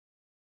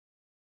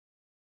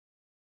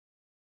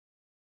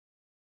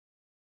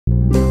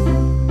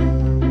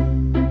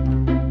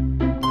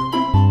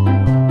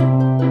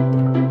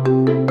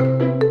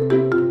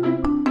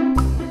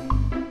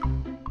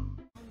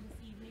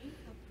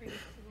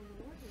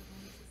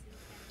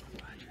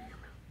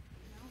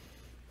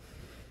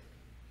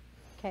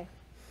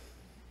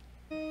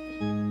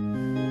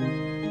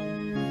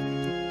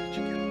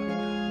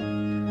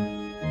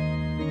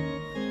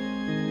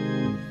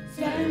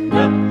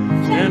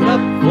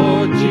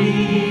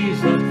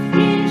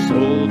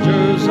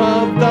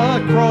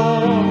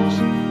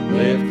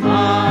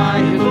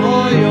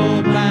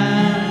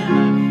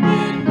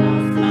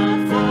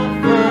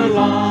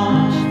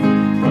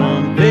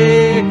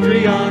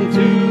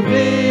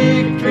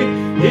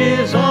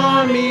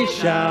me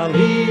shall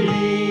he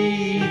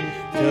lead,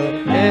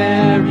 till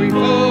every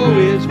foe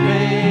is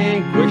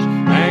vanquished,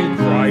 and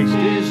Christ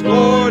is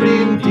Lord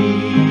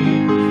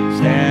indeed.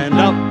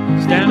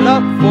 Stand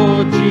up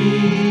for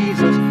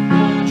Jesus,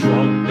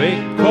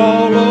 trumpet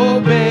call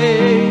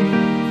obey,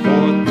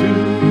 for to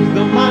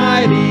the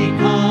mighty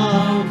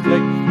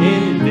conflict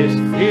in this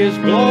his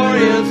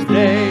glorious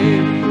day.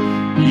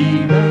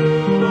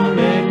 Even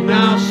men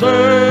now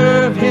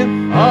serve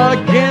him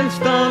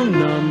against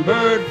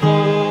unnumbered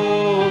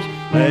foes.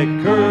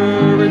 Let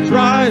courage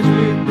rise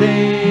with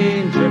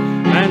danger,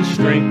 and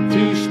strength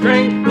to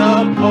strength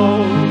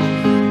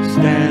oppose.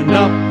 Stand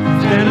up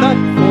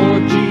for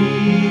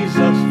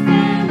Jesus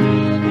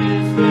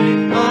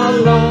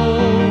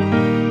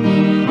alone.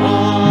 The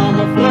arm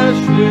of flesh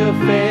will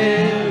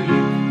fail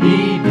you,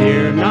 he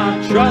dare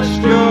not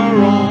trust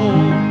your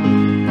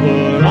own.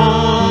 Put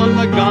on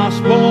the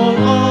gospel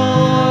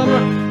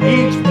armor,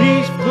 each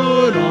piece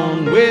put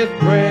on with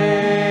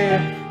prayer.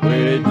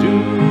 Where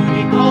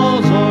duty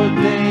calls or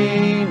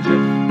danger,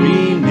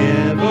 be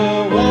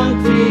never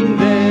wanting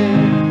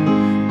there.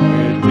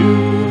 Where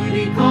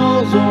duty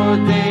calls or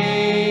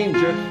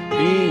danger,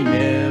 be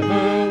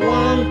never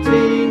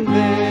wanting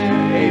there.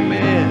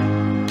 Amen.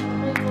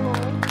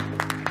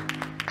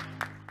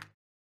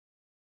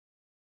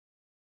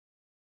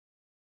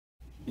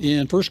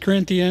 In 1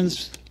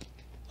 Corinthians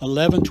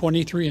 11,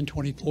 23 and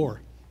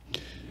 24.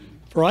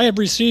 For I have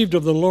received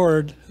of the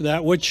Lord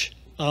that which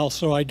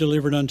also I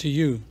delivered unto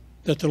you,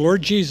 that the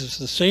Lord Jesus,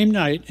 the same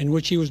night in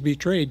which he was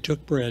betrayed,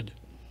 took bread.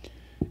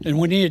 And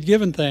when he had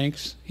given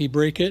thanks, he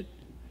brake it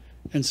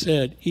and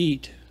said,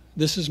 Eat,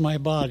 this is my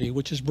body,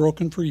 which is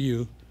broken for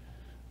you.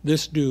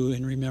 This do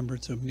in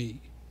remembrance of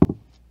me.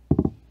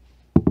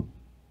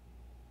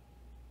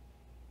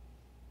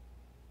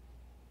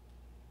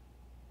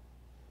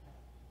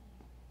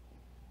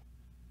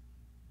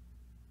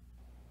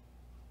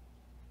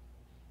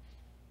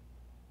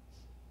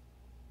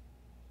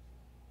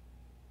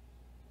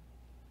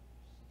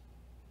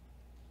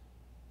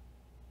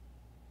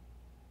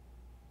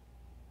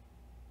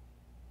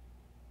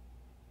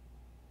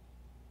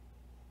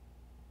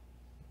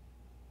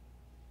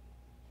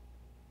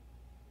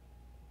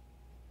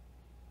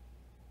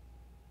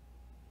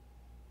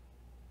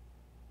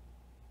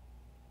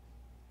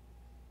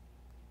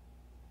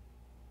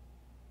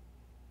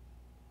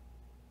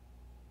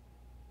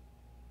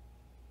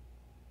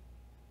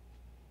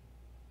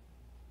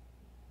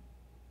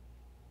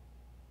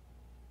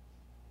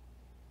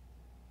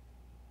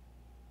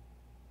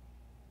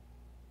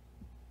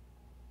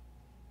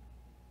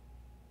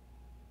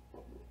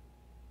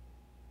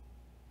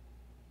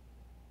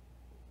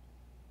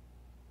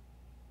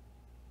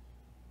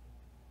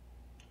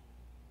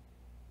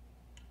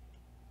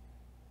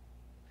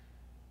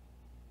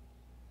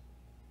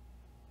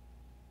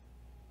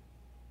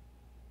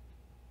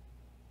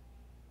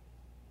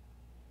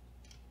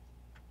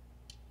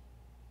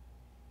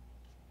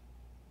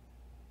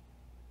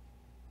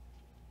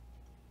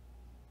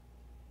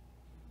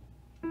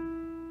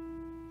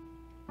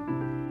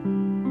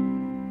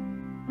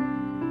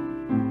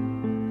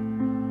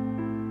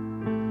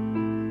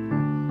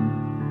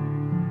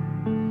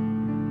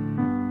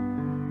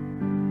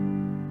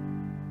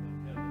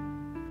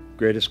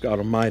 Greatest God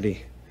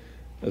Almighty,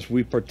 as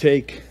we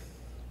partake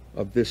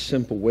of this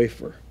simple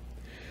wafer,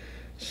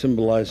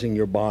 symbolizing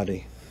your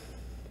body,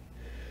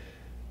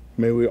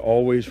 may we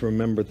always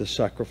remember the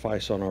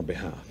sacrifice on our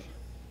behalf.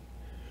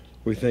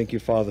 We thank you,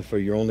 Father, for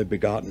your only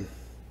begotten.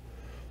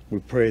 We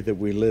pray that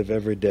we live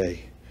every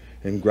day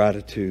in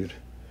gratitude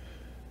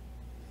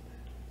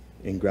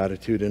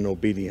and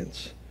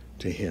obedience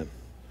to him.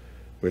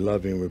 We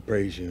love you and we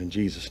praise you in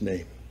Jesus'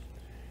 name.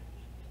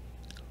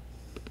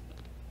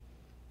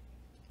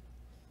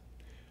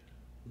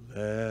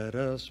 Let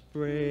us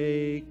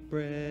break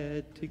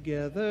bread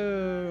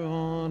together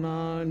on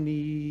our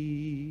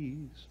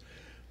knees.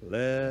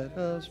 Let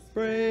us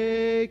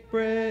break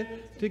bread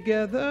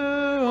together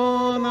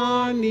on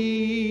our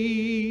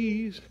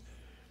knees.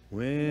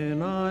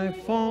 When I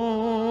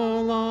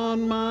fall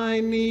on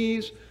my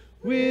knees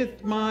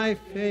with my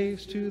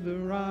face to the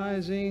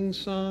rising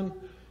sun,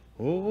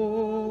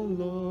 O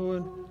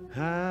Lord,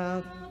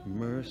 have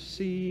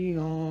mercy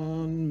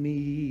on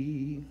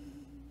me.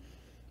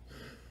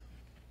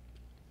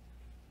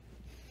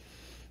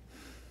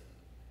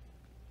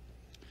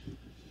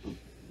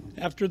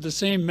 After the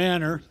same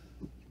manner,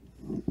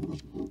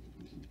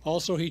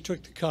 also he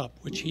took the cup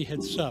which he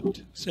had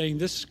supped, saying,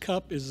 This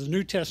cup is the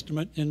New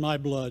Testament in my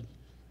blood.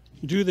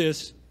 Do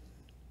this,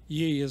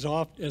 ye, as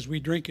oft as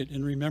we drink it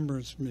in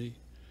remembrance of me.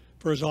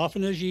 For as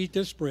often as ye eat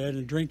this bread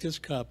and drink this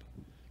cup,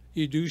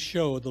 ye do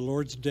show the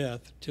Lord's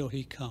death till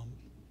he come.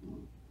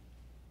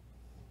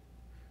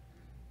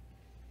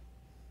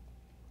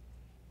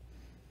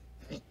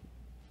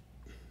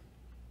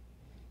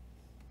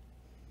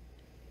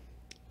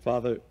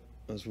 Father,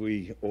 as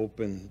we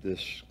open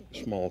this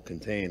small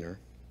container,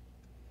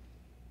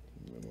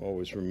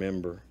 always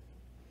remember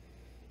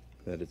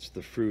that it's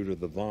the fruit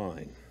of the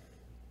vine,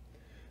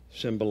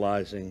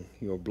 symbolizing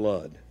your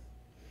blood.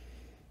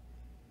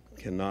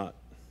 cannot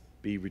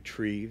be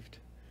retrieved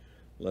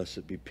lest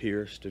it be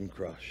pierced and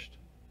crushed.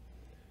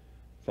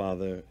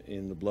 Father,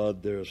 in the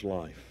blood there is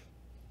life.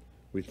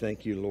 We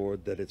thank you,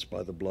 Lord, that it's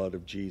by the blood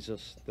of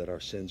Jesus that our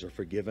sins are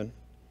forgiven,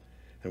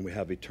 and we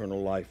have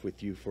eternal life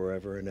with you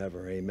forever and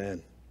ever.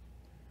 Amen.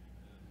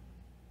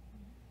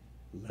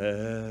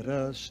 Let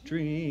us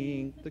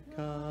drink the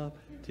cup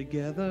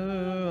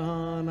together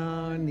on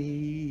our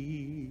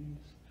knees.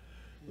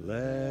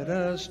 Let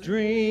us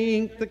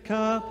drink the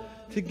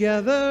cup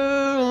together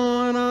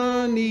on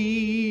our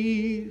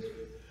knees.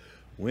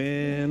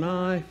 When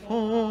I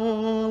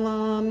fall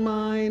on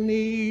my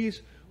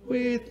knees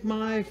with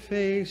my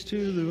face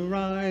to the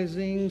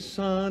rising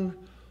sun,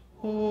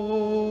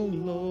 oh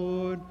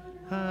Lord,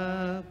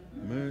 have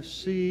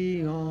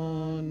mercy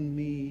on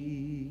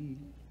me.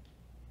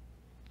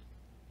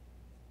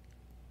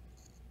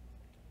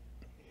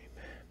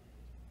 Amen.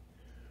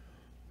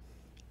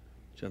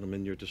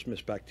 Gentlemen, you're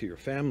dismissed back to your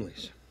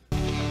families.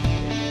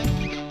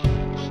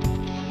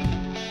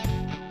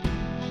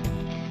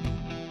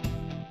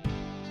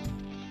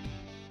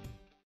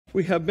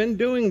 We have been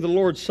doing the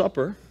Lord's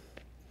Supper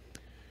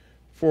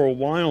for a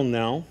while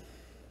now.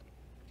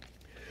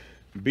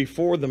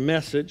 Before the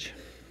message,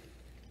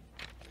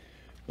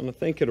 and I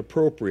think it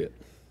appropriate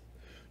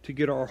to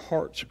get our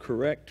hearts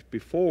correct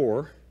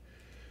before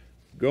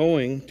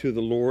going to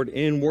the Lord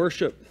in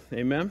worship.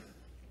 Amen?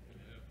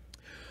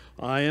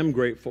 I am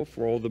grateful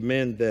for all the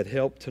men that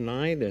helped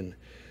tonight, and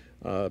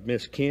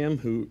Miss Kim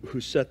who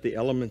set the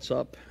elements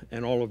up,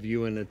 and all of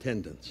you in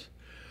attendance.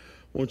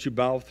 Won't you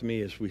bow with me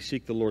as we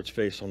seek the Lord's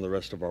face on the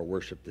rest of our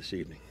worship this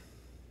evening?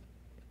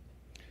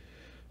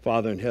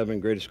 Father in heaven,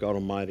 greatest God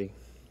Almighty,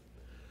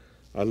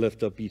 I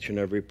lift up each and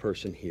every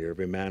person here,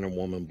 every man and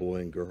woman,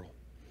 boy and girl.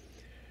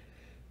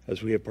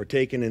 As we have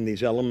partaken in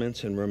these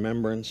elements in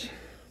remembrance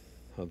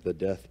of the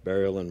death,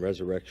 burial, and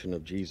resurrection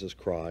of Jesus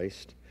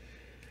Christ,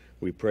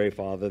 we pray,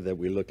 Father, that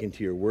we look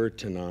into your word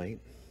tonight,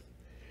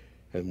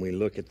 and we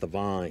look at the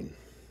vine,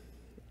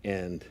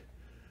 and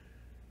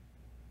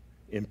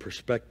in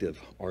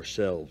perspective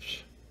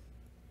ourselves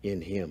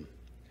in him.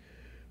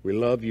 We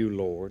love you,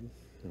 Lord,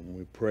 and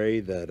we pray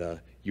that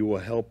you will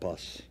help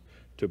us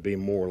to be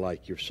more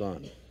like your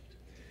Son.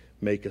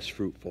 Make us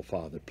fruitful,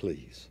 Father,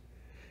 please.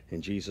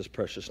 In Jesus'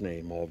 precious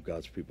name, all of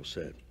God's people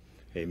said,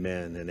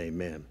 amen and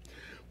amen.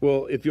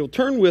 Well, if you'll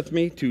turn with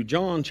me to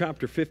John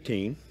chapter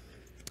 15,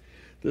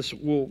 this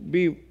will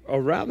be a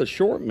rather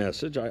short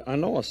message. I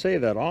know I say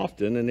that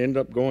often and end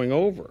up going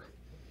over.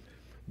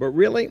 But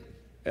really,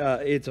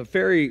 it's a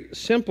very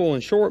simple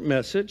and short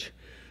message,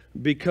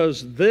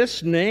 because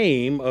this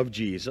name of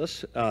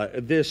Jesus,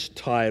 this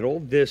title,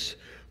 this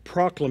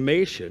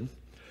proclamation,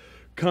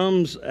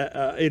 comes,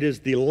 it is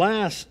the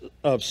last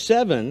of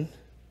 7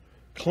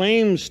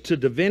 claims to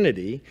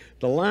divinity,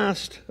 the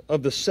last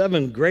of the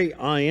 7 great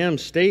I am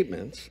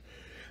statements.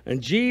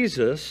 And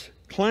Jesus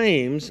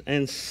claims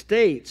and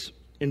states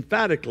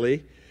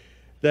emphatically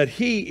that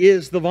he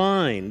is the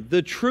vine,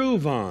 the true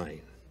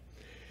vine.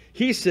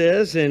 He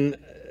says in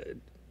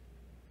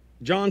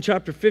John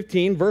chapter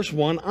 15, verse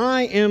 1,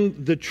 I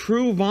am the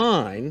true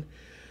vine,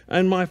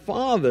 and my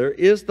Father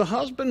is the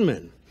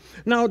husbandman.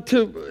 Now,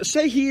 to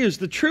say he is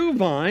the true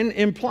vine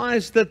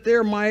implies that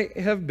there might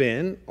have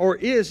been or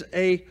is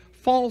a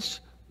false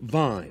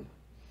vine.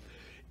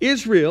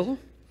 Israel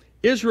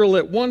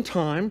at one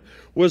time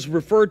was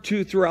referred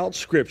to throughout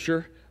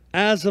Scripture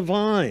as a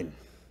vine.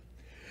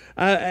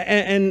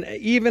 And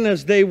even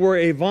as they were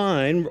a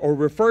vine, or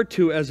referred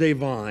to as a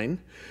vine,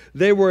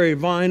 they were a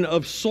vine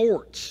of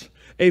sorts.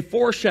 A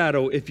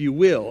foreshadow, if you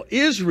will.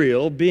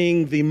 Israel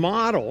being the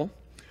model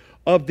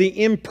of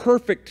the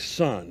imperfect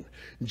Son.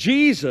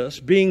 Jesus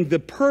being the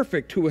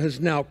perfect who has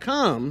now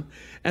come,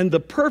 and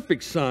the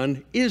perfect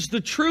Son is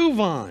the true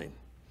vine.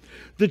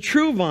 The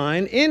true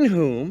vine in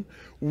whom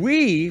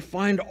we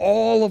find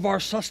all of our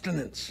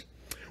sustenance.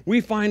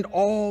 We find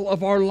all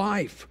of our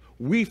life.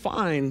 We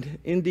find,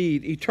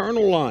 indeed,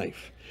 eternal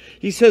life.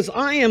 He says,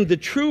 I am the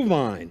true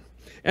vine,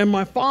 and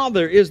my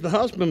Father is the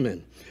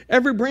husbandman.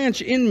 Every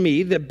branch in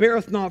me that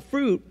beareth not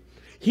fruit,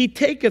 he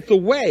taketh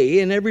away,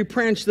 and every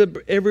branch that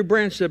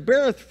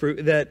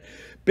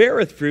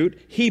beareth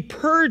fruit, he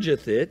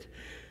purgeth it,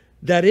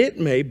 that it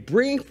may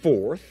bring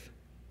forth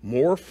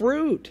more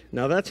fruit.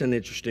 Now that's an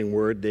interesting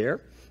word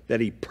there,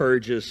 that he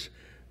purges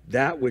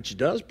that which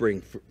does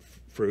bring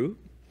fruit.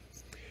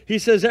 He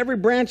says every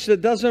branch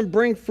that doesn't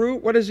bring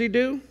fruit, what does he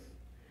do?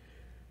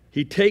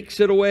 He takes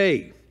it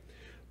away.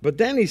 But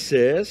then he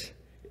says,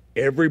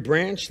 every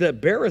branch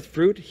that beareth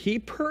fruit, he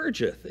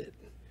purgeth it.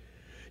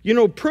 You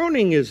know,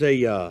 pruning is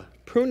a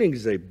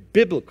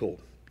biblical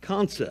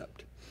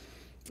concept.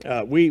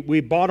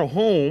 We bought a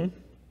home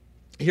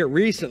here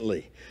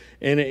recently,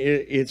 and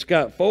it's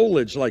got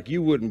foliage like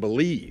you wouldn't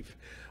believe.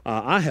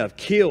 I have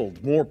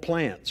killed more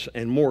plants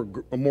and more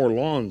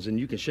lawns than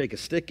you can shake a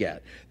stick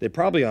at. They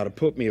probably ought to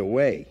put me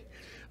away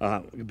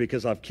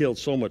because I've killed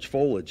so much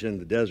foliage in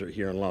the desert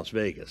here in Las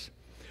Vegas.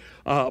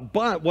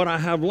 But what I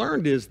have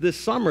learned is this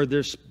summer,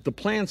 there's the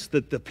plants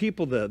that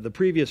the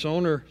previous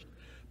owner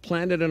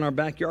planted in our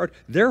backyard,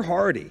 they're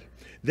hardy.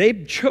 They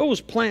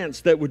chose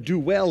plants that would do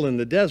well in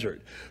the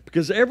desert,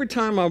 because every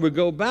time I would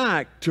go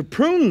back to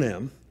prune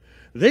them,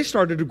 they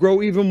started to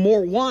grow even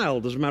more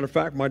wild. As a matter of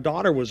fact, my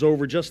daughter was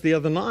over just the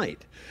other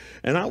night,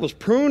 and I was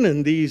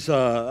pruning these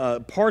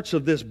parts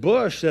of this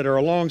bush that are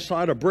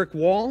alongside a brick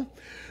wall.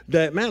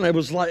 That, man, it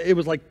was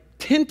like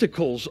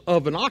tentacles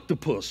of an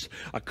octopus.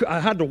 I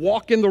had to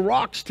walk in the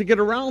rocks to get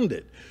around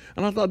it.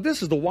 And I thought,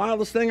 this is the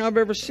wildest thing I've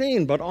ever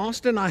seen. But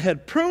Austin, I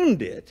had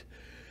pruned it.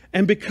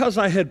 And because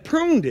I had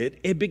pruned it,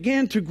 it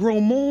began to grow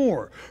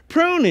more.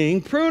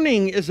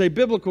 Pruning is a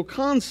biblical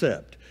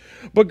concept.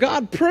 But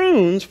God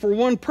prunes for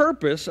one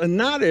purpose, and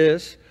that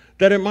is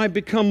that it might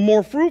become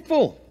more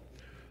fruitful.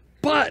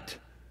 But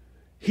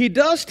he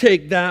does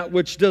take that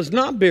which does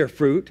not bear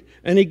fruit,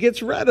 and he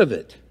gets rid of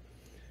it.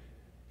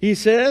 He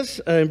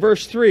says in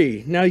verse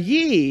 3, "Now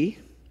ye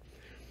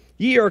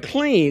are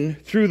clean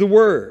through the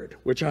word,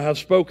 which I have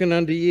spoken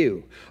unto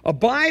you.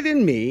 Abide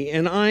in me,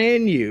 and I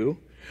in you,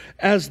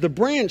 as the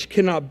branch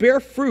cannot bear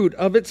fruit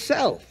of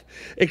itself,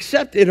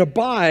 except it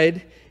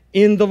abide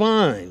in the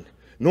vine.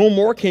 No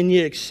more can ye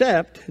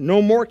except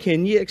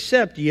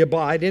ye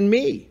abide in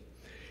me."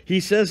 He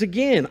says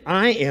again,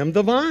 "I am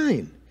the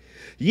vine,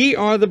 ye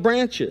are the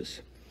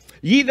branches.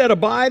 Ye that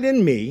abide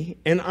in me,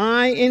 and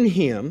I in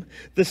him,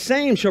 the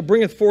same shall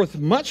bringeth forth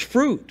much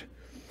fruit.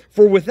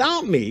 For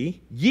without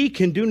me, ye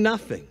can do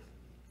nothing."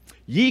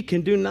 Ye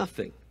can do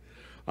nothing.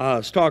 I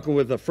was talking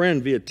with a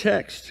friend via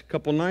text a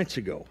couple nights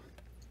ago,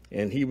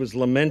 and he was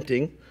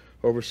lamenting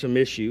over some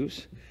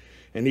issues.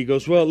 And he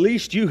goes, "Well, at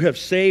least you have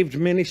saved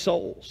many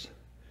souls."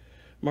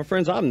 My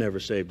friends, I've never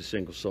saved a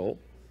single soul.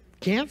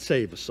 Can't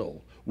save a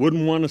soul.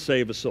 Wouldn't want to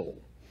save a soul.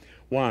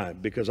 Why?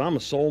 Because I'm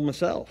a soul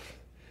myself.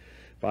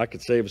 If I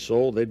could save a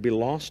soul, they'd be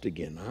lost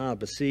again.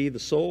 But see, the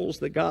souls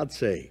that God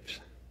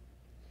saves.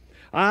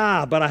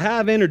 But I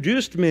have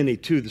introduced many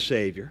to the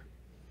Savior.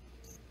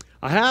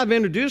 I have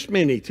introduced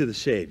many to the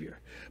Savior.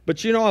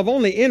 But you know, I've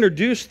only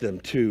introduced them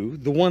to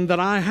the one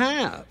that I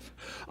have.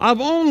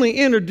 I've only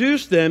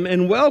introduced them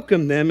and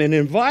welcomed them and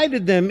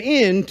invited them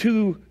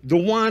into the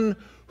one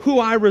who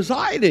I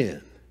reside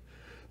in,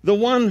 the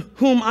one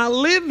whom I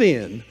live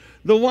in,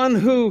 the one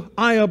who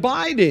I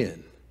abide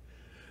in.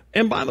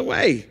 And by the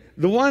way,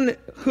 the one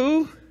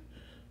who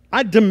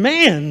I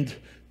demand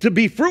to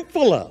be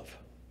fruitful of.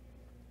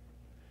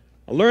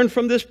 I learned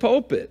from this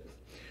pulpit.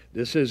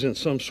 This isn't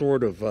some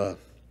sort of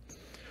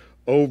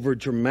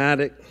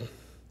over-dramatic,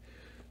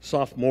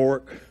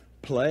 sophomoric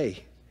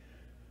play.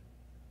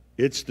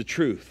 It's the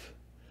truth.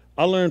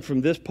 I learned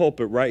from this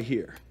pulpit right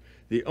here.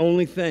 The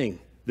only thing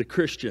the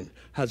Christian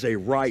has a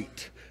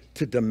right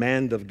to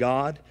demand of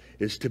God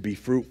is to be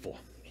fruitful.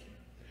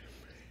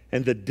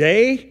 And the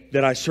day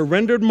that I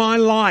surrendered my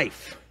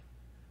life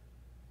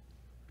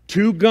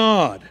to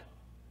God,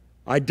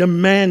 I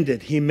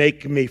demanded He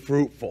make me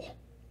fruitful.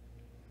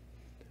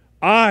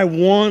 I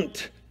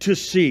want to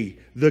see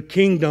the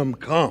kingdom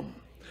come.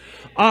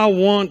 I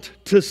want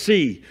to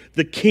see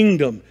the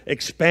kingdom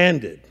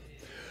expanded.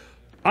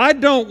 I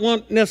don't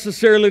want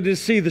necessarily to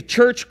see the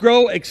church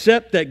grow,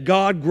 except that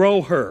God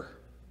grow her.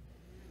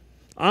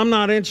 I'm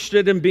not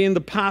interested in being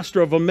the pastor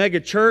of a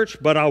mega church,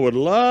 but I would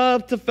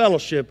love to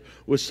fellowship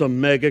with some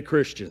mega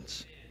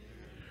Christians.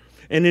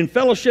 And in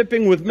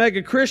fellowshipping with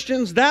mega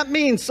Christians, that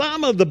means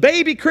some of the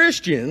baby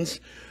Christians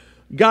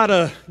got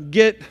to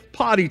get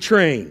potty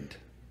trained.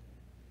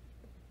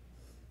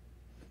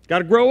 Got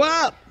to grow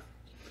up.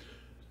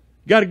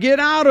 Got to get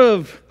out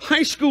of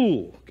high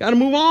school. Got to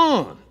move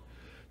on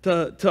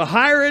to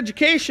higher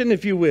education,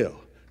 if you will.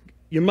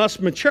 You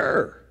must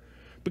mature.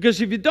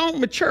 Because if you don't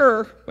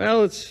mature,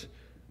 well,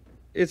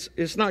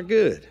 it's not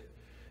good.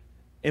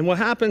 And what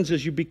happens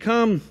is you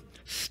become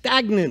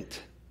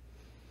stagnant.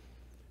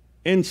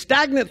 And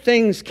stagnant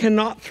things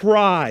cannot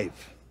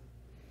thrive.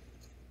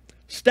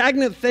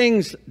 Stagnant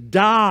things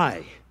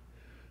die.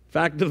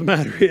 Fact of the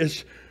matter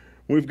is,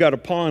 we've got a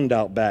pond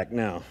out back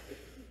now.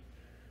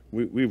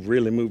 We've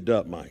really moved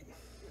up, Mike.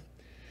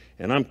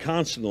 And I'm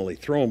constantly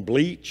throwing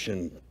bleach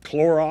and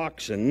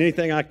Clorox and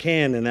anything I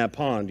can in that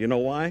pond. You know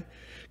why?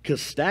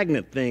 Because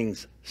stagnant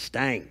things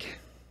stank.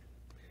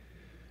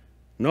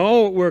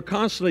 No, we're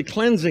constantly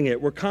cleansing it.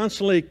 We're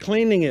constantly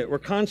cleaning it.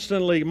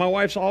 My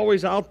wife's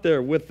always out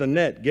there with the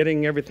net,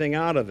 getting everything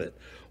out of it.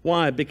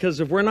 Why?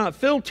 Because if we're not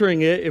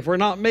filtering it, if we're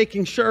not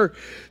making sure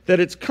that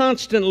it's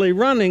constantly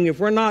running, if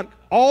we're not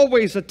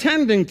always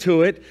attending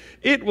to it,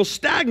 it will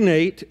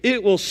stagnate,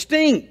 it will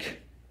stink.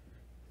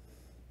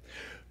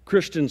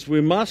 Christians,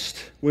 we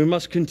must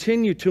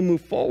continue to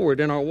move forward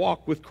in our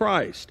walk with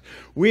Christ.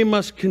 We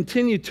must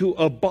continue to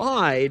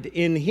abide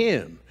in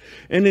Him.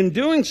 And in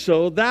doing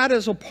so, that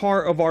is a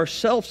part of our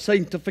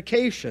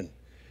self-sanctification,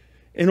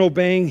 in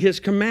obeying His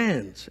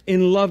commands,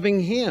 in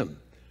loving Him,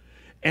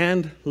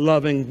 and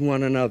loving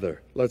one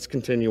another. Let's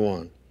continue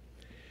on.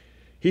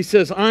 He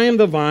says, I am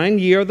the vine,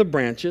 ye are the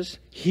branches.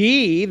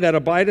 He that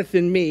abideth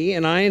in me,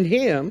 and I in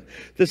him,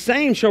 the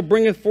same shall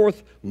bringeth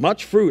forth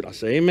much fruit. I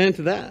say amen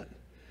to that.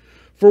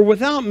 For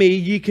without me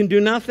ye can do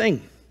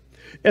nothing.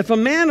 If a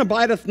man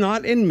abideth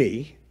not in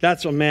me,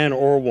 That's a man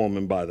or a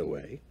woman, by the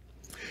way.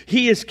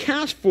 He is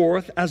cast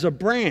forth as a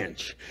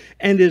branch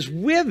and is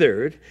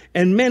withered,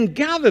 and men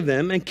gather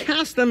them and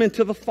cast them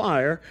into the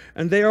fire,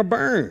 and they are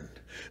burned.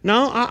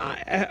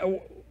 Now,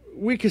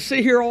 we could sit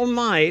here all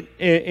night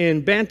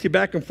and banter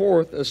back and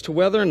forth as to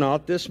whether or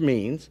not this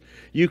means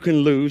you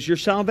can lose your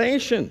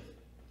salvation.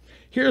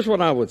 Here's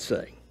what I would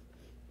say.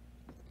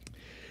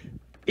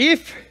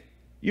 If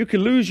you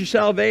could lose your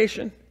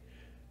salvation,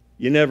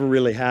 you never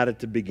really had it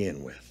to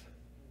begin with.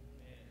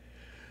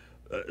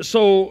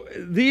 So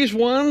these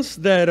ones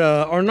that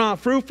are not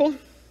fruitful,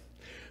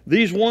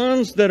 these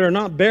ones that are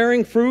not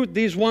bearing fruit,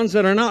 these ones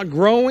that are not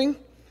growing,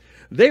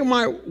 they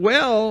might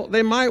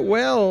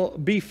well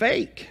be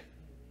fake.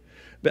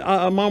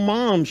 But my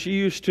mom,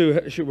 she's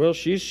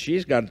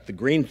got the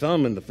green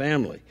thumb in the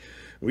family.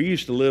 We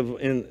used to live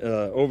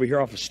over here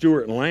off of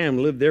Stewart and Lamb,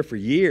 lived there for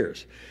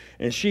years.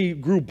 And she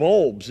grew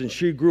bulbs, and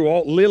she grew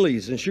all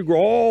lilies, and she grew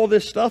all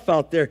this stuff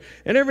out there.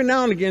 And every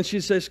now and again,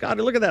 she'd say,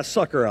 Scotty, look at that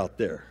sucker out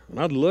there. And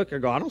I'd look, I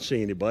go, I don't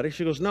see anybody.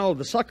 She goes, no,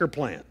 the sucker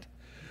plant.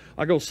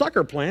 I go,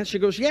 sucker plant? She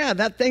goes, yeah,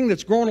 that thing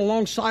that's growing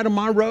alongside of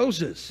my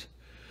roses.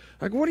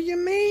 I go, what do you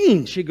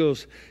mean? She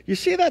goes, you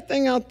see that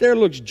thing out there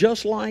looks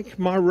just like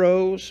my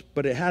rose,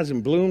 but it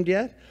hasn't bloomed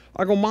yet?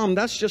 I go, Mom,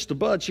 that's just a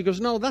bud. She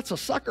goes, no, that's a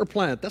sucker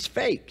plant. That's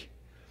fake.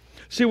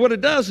 See, what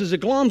it does is it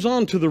gloms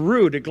onto the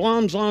root, it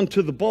gloms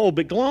onto the bulb,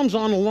 it gloms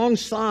on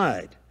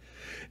alongside.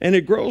 And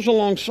it grows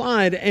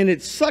alongside, and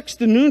it sucks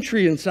the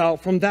nutrients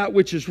out from that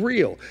which is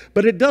real.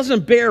 But it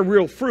doesn't bear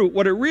real fruit.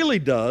 What it really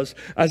does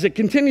is it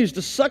continues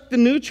to suck the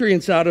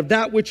nutrients out of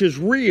that which is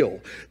real,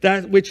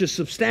 that which is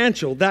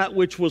substantial, that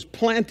which was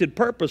planted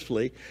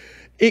purposefully.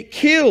 It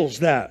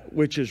kills that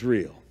which is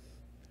real.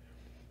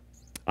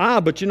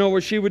 But you know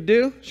what she would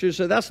do? She would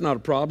say, that's not a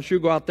problem. She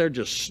would go out there,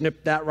 just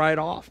snip that right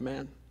off,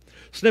 man.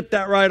 Snip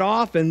that right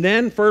off, and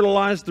then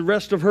fertilize the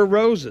rest of her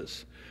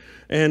roses.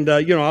 And,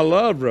 I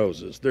love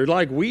roses. They're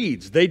like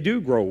weeds. They do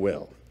grow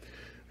well.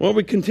 Well,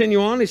 we continue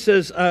on. He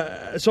says,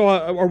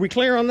 are we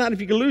clear on that? If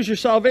you can lose your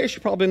salvation,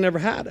 you probably never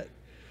had it.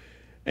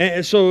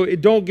 And so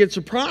don't get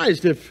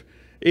surprised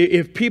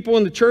if people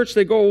in the church,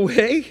 they go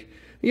away.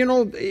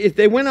 If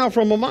they went out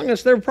from among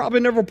us, they were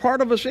probably never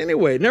part of us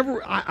anyway.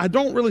 I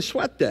don't really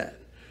sweat that.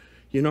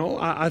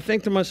 I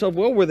think to myself,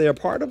 well, were they a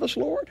part of us,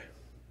 Lord?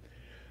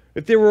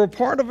 If they were a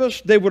part of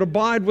us, they would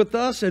abide with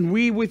us and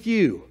we with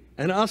you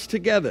and us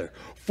together,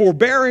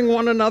 forbearing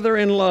one another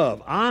in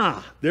love.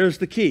 There's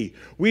the key.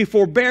 We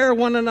forbear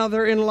one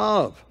another in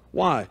love.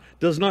 Why?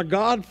 Does not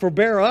God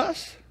forbear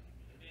us?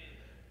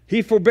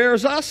 He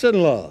forbears us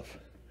in love.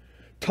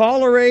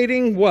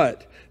 Tolerating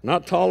what?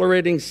 Not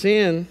tolerating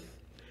sin,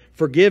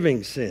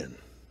 forgiving sin.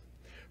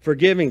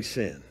 Forgiving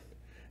sin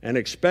and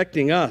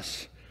expecting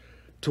us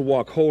to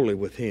walk holy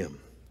with Him.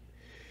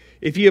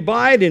 If ye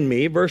abide in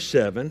me, verse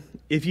 7,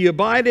 if ye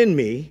abide in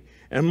me,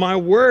 and my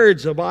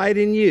words abide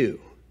in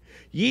you,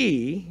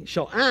 ye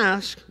shall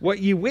ask what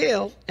ye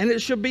will, and it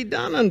shall be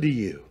done unto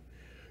you.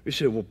 You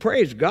say, well,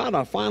 praise God,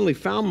 I finally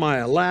found my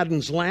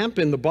Aladdin's lamp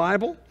in the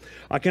Bible.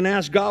 I can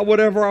ask God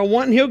whatever I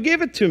want, and He'll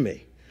give it to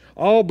me.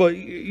 Oh, but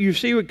you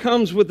see what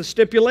comes with the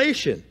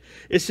stipulation.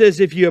 It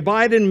says, if you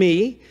abide in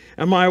me,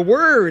 and my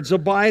words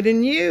abide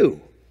in you.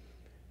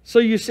 So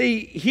you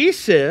see, He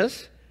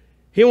says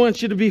He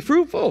wants you to be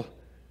fruitful.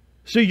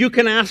 So you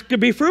can ask to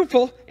be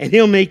fruitful, and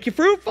He'll make you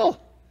fruitful.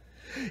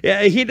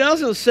 He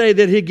doesn't say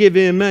that He'll give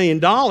you $1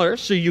 million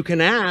so you can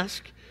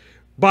ask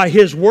by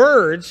His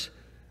words,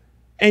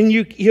 and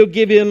He'll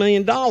give you $1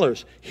 million.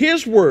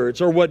 His words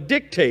are what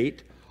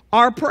dictate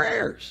our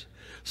prayers.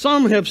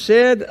 Some have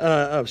said,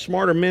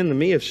 smarter men than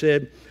me have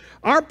said,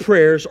 our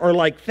prayers are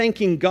like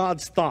thanking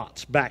God's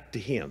thoughts back to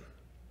Him.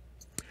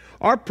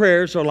 Our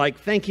prayers are like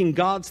thanking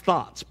God's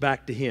thoughts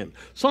back to Him.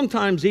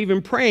 Sometimes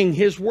even praying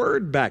His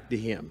word back to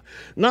Him.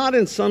 Not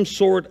in some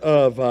sort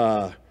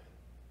of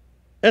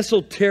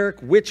esoteric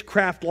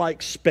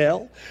witchcraft-like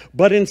spell,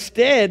 but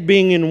instead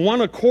being in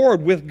one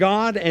accord with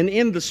God and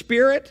in the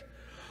Spirit.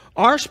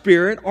 Our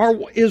spirit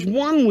is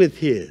one with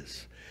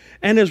His.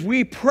 And as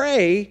we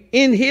pray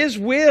in His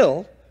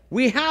will,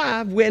 we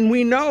have, when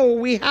we know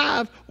we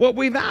have what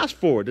we've asked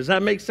for. Does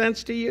that make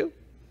sense to you?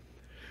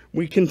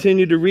 We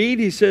continue to read.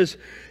 He says,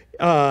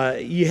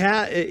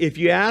 if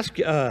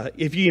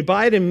you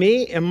abide in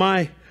me and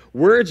my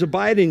words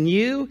abide in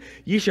you,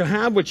 ye shall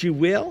have what you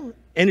will,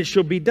 and it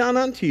shall be done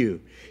unto you.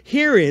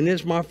 Herein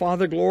is my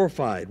Father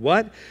glorified.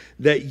 What?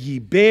 That ye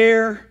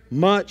bear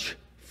much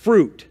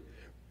fruit.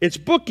 It's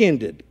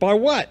bookended by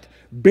what?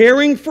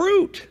 Bearing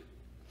fruit.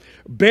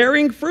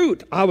 Bearing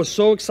fruit. I was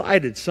so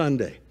excited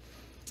Sunday.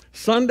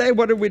 Sunday,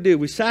 what did we do?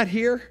 We sat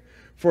here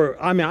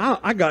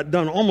I got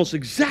done almost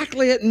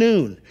exactly at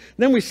noon.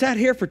 Then we sat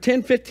here for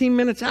 10, 15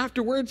 minutes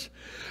afterwards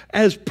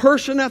as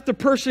person after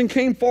person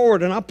came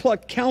forward, and I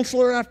plucked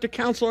counselor after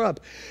counselor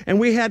up. And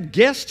we had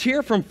guests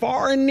here from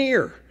far and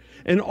near,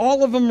 and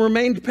all of them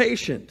remained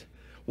patient.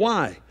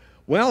 Why?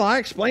 Well, I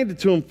explained it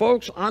to them,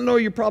 folks. I know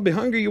you're probably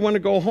hungry, you want to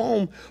go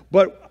home,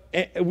 but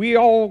we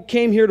all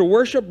came here to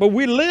worship, but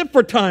we live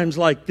for times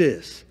like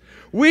this.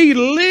 We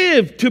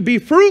live to be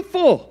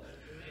fruitful.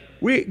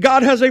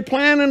 God has a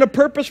plan and a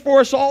purpose for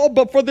us all,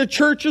 but for the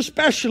church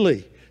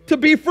especially, to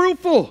be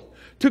fruitful,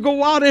 to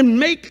go out and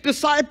make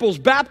disciples,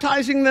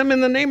 baptizing them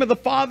in the name of the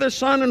Father,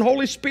 Son, and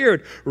Holy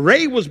Spirit.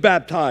 Ray was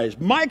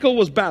baptized. Michael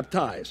was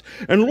baptized.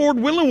 And Lord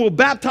willing, we'll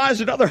baptize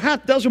another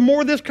half dozen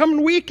more this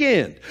coming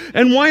weekend.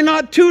 And why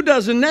not 2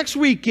 dozen next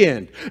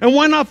weekend? And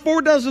why not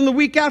 4 dozen the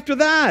week after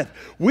that?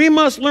 We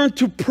must learn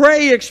to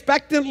pray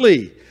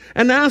expectantly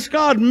and ask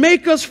God,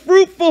 make us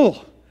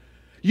fruitful.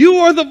 You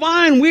are the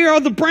vine, we are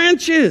the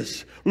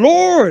branches.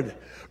 Lord,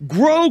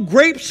 grow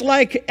grapes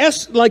like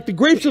the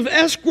grapes of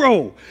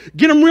escrow.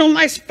 Get them real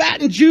nice,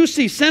 fat, and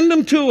juicy. Send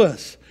them to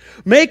us.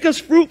 Make us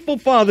fruitful,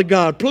 Father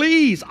God.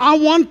 Please, I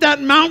want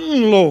that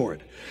mountain,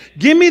 Lord.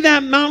 Give me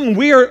that mountain.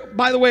 We are,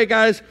 by the way,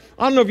 guys,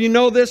 I don't know if you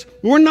know this,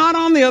 we're not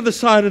on the other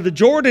side of the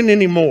Jordan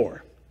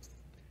anymore.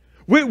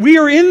 We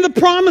are in the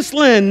promised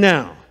land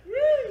now.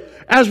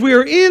 As we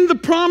are in the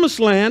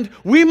promised land,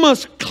 we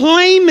must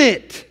claim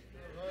it.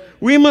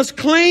 We must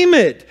claim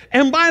it.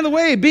 And by the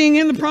way, being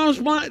in the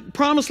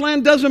promised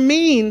land doesn't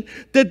mean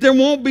that there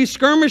won't be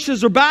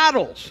skirmishes or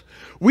battles.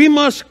 We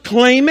must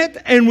claim it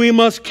and we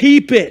must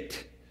keep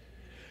it.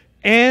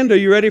 And, are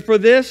you ready for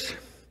this?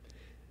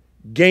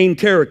 Gain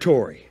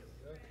territory.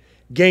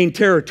 Gain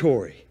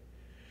territory.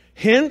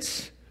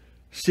 Hence,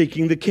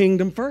 seeking the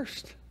kingdom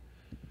first.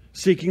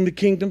 Seeking the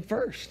kingdom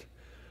first.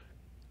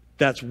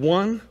 That's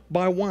one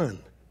by one.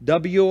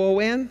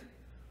 W-O-N-O-N-E.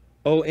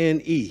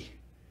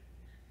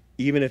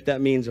 Even if that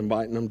means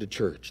inviting them to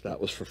church.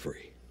 That was for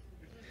free.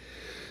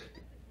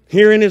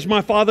 Herein is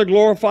my Father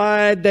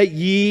glorified, that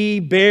ye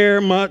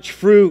bear much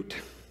fruit.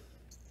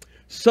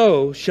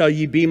 So shall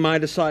ye be my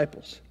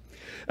disciples.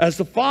 As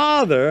the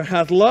Father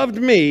hath loved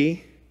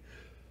me,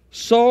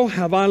 so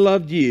have I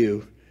loved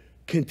you.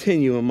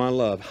 Continue in my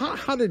love.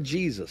 How did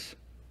Jesus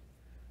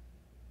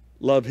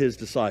love his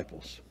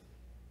disciples?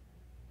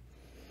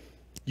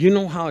 You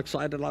know how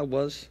excited I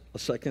was a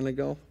second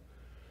ago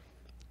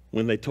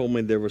when they told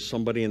me there was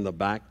somebody in the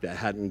back that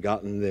hadn't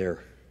gotten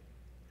their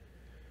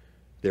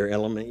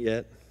element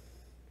yet.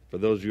 For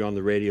those of you on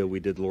the radio, we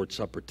did Lord's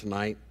Supper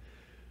tonight.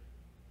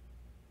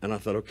 And I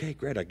thought, okay,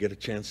 great, I get a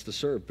chance to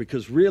serve.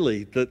 Because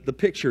really, the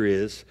picture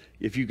is,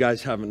 if you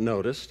guys haven't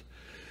noticed,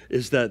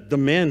 is that the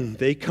men,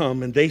 they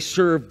come and they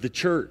serve the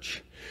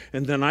church.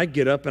 And then I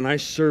get up and I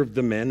serve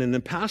the men. And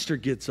then Pastor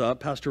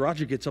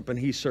Roger gets up and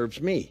he serves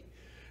me.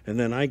 And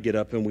then I get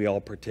up and we all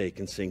partake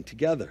and sing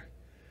together.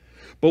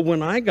 But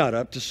when I got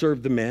up to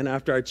serve the men,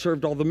 after I'd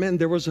served all the men,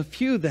 there was a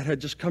few that had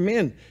just come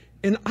in.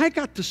 And I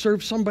got to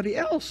serve somebody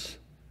else.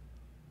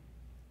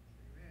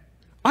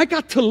 I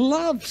got to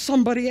love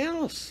somebody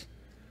else.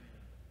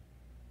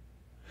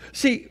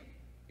 See,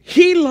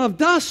 he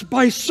loved us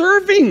by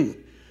serving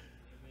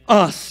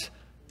us.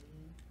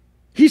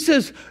 He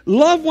says,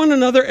 love one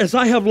another as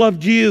I have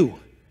loved you.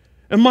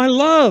 And my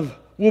love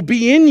will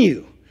be in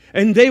you.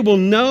 And they will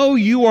know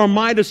you are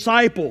my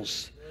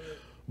disciples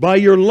by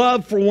your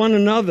love for one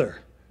another.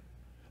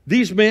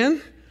 These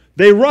men,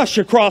 they rush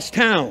across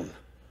town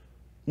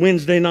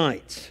Wednesday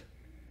nights.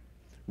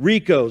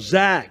 Rico,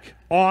 Zach,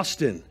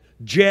 Austin,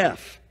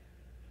 Jeff.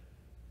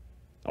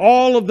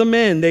 All of the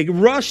men, they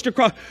rushed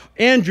across.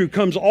 Andrew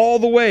comes all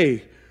the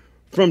way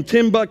from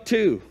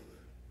Timbuktu.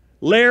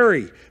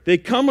 Larry, they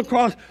come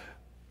across.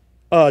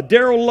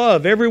 Daryl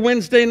Love, every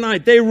Wednesday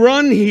night, they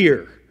run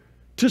here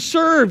to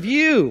serve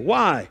you.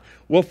 Why?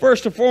 Well,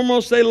 first and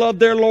foremost, they love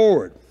their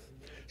Lord.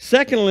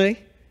 Secondly,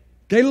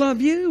 they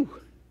love you.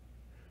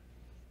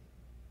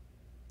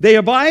 They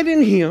abide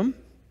in him.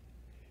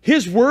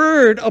 His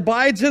word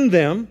abides in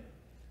them.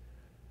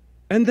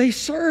 And they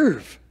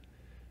serve.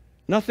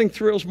 Nothing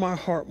thrills my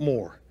heart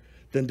more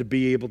than to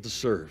be able to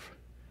serve.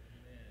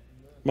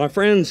 My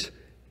friends,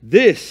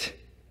 this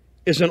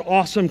is an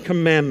awesome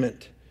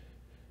commandment.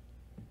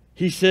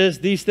 He says,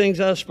 these things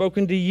I have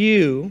spoken to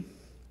you.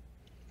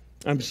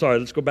 I'm sorry,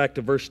 let's go back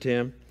to verse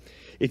 10.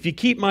 If you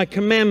keep my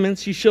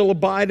commandments, you shall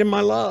abide in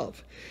my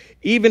love.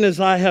 Even as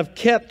I have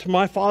kept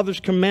my Father's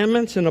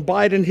commandments and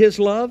abide in his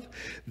love,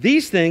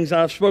 these things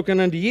I have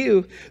spoken unto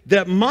you,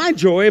 that my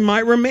joy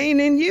might remain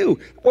in you.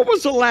 What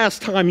was the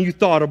last time you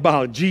thought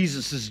about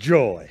Jesus'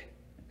 joy?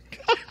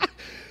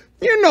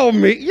 You know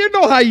me. You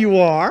know how you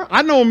are.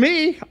 I know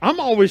me. I'm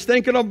always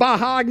thinking about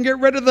how I can get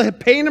rid of the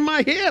pain in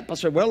my hip. I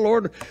said, well,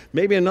 Lord,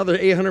 maybe another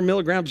 800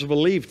 milligrams of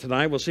Aleve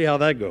tonight. We'll see how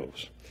that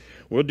goes.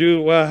 We'll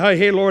do,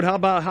 hey, Lord, how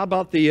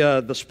about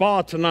the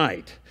spa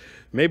tonight?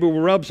 Maybe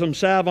we'll rub some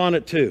salve on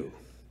it too.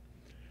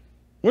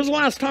 When's the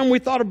last time we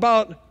thought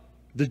about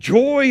the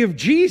joy of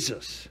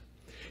Jesus?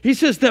 He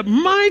says that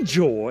my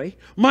joy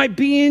might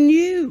be in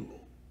you.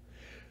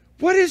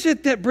 What is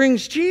it that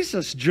brings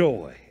Jesus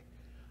joy?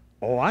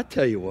 Oh, I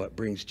tell you what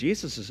brings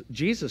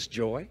Jesus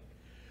joy.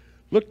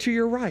 Look to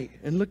your right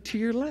and look to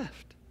your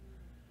left.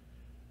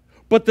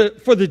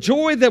 But for the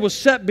joy that was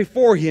set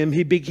before him,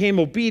 he became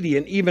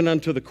obedient even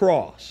unto the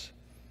cross.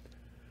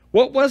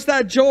 What was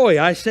that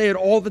joy? I say it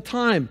all the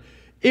time.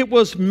 It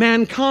was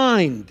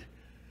mankind.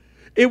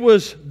 It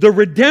was the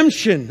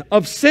redemption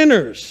of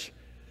sinners.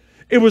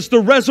 It was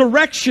the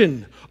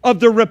resurrection of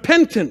the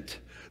repentant,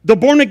 the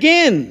born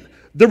again,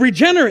 the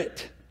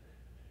regenerate.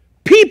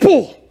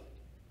 People.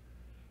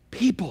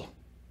 People.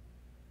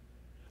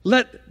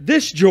 Let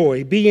this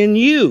joy be in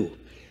you.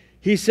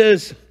 He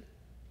says,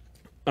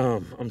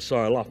 I'm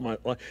sorry, I lost my...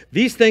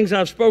 These things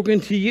I've spoken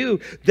to you,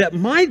 that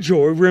my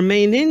joy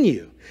remain in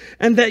you,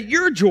 and that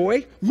your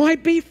joy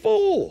might be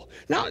full.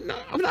 Now,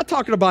 I'm not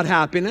talking about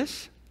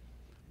happiness.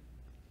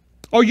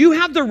 Oh, you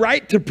have the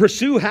right to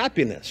pursue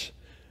happiness.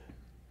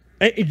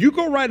 You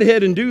go right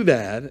ahead and do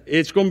that.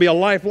 It's going to be a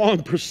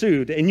lifelong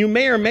pursuit, and you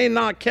may or may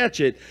not catch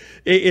it.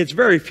 It's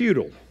very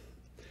futile.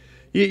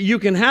 You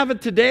can have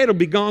it today, it'll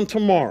be gone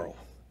tomorrow.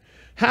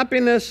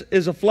 Happiness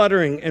is a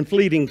fluttering and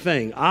fleeting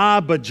thing.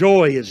 But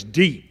joy is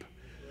deep.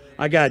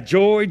 I got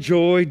joy,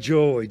 joy,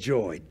 joy,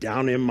 joy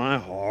down in my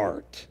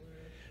heart.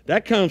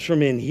 That comes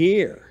from in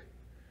here.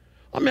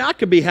 I mean, I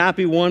could be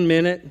happy one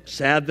minute,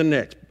 sad the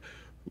next.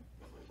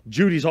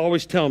 Judy's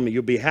always telling me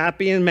you'll be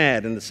happy and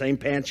mad in the same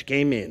pants you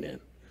came in.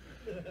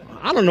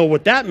 I don't know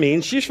what that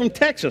means. She's from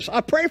Texas.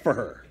 I pray for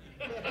her.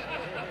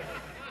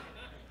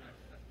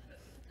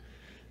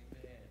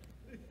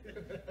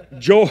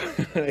 Joy,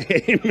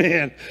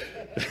 amen.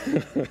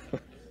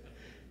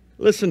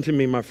 Listen to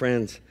me, my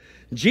friends.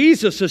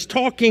 Jesus is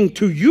talking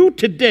to you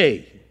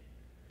today.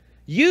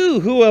 You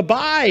who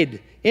abide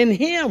in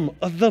him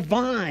of the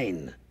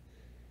vine.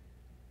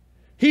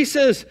 He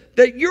says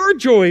that your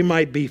joy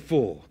might be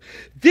full.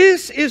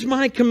 This is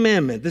my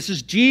commandment. This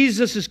is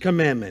Jesus'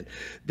 commandment.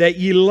 That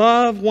ye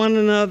love one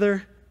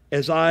another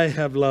as I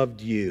have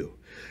loved you.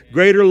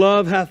 Greater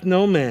love hath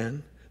no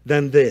man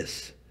than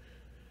this,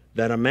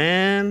 that a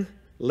man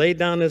lay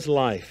down his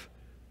life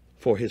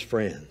for his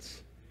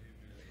friends.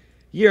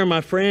 Ye are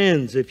my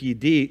friends if ye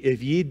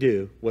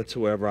do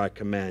whatsoever I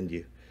command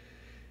you.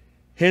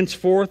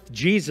 Henceforth,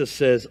 Jesus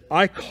says,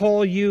 I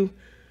call you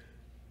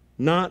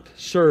not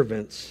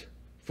servants,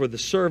 for the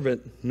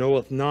servant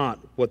knoweth not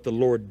what the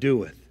Lord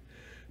doeth,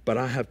 but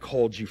I have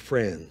called you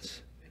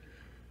friends.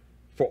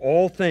 For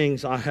all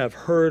things I have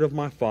heard of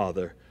my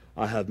Father,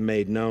 I have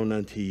made known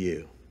unto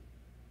you.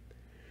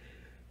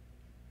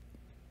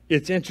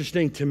 It's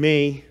interesting to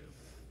me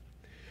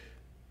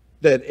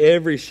that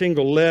every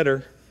single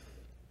letter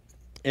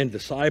and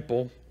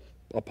disciple,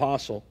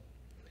 apostle,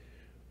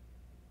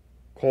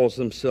 calls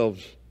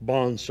themselves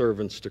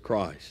bondservants to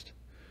Christ.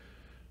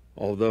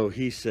 Although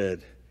he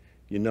said,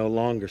 you're no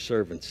longer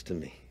servants to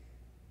me.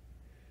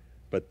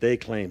 But they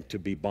claim to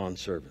be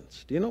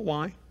bondservants. Do you know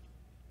why?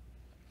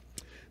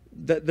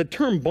 The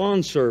term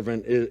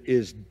bondservant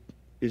is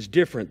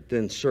different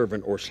than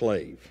servant or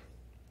slave.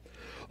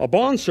 A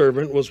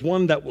bondservant was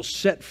one that was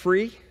set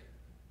free,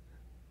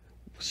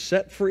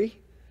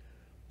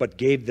 but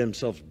gave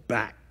themselves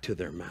back to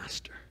their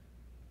master.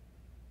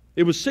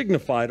 It was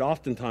signified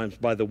oftentimes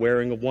by the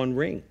wearing of one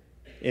ring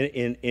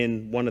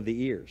in one of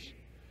the ears.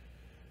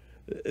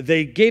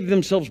 They gave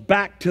themselves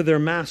back to their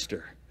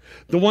master.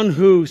 The one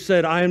who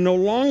said, I am no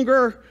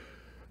longer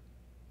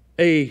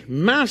a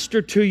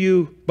master to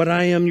you, but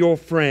I am your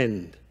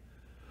friend.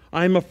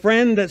 I am a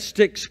friend that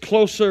sticks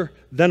closer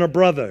than a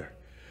brother.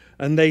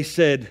 And they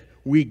said,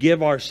 we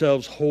give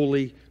ourselves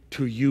wholly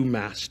to you,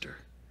 Master,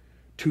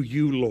 to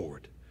you,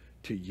 Lord,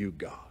 to you,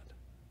 God.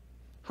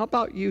 How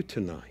about you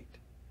tonight?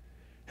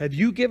 Have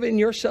you given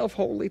yourself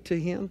wholly to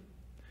him?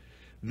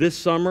 This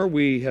summer,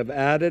 we have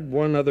added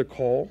one other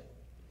call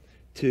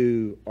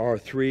to our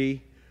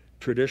 3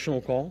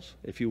 traditional calls,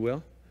 if you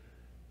will,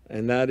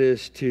 and that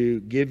is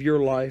to give your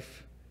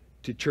life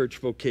to church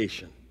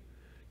vocation.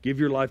 Give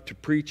your life to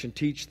preach and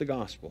teach the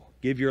gospel.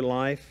 Give your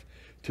life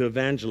to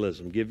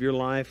evangelism. Give your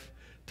life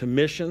to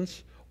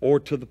missions or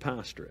to the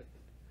pastorate.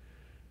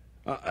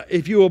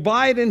 If you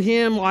abide in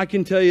him, I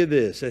can tell you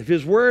this. If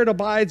his word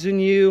abides in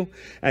you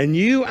and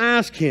you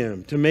ask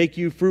him to make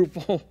you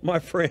fruitful, my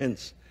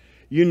friends,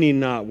 you need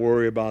not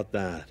worry about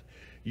that.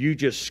 You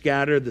just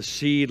scatter the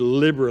seed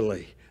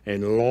liberally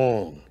and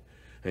long,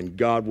 and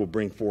God will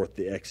bring forth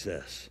the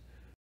excess.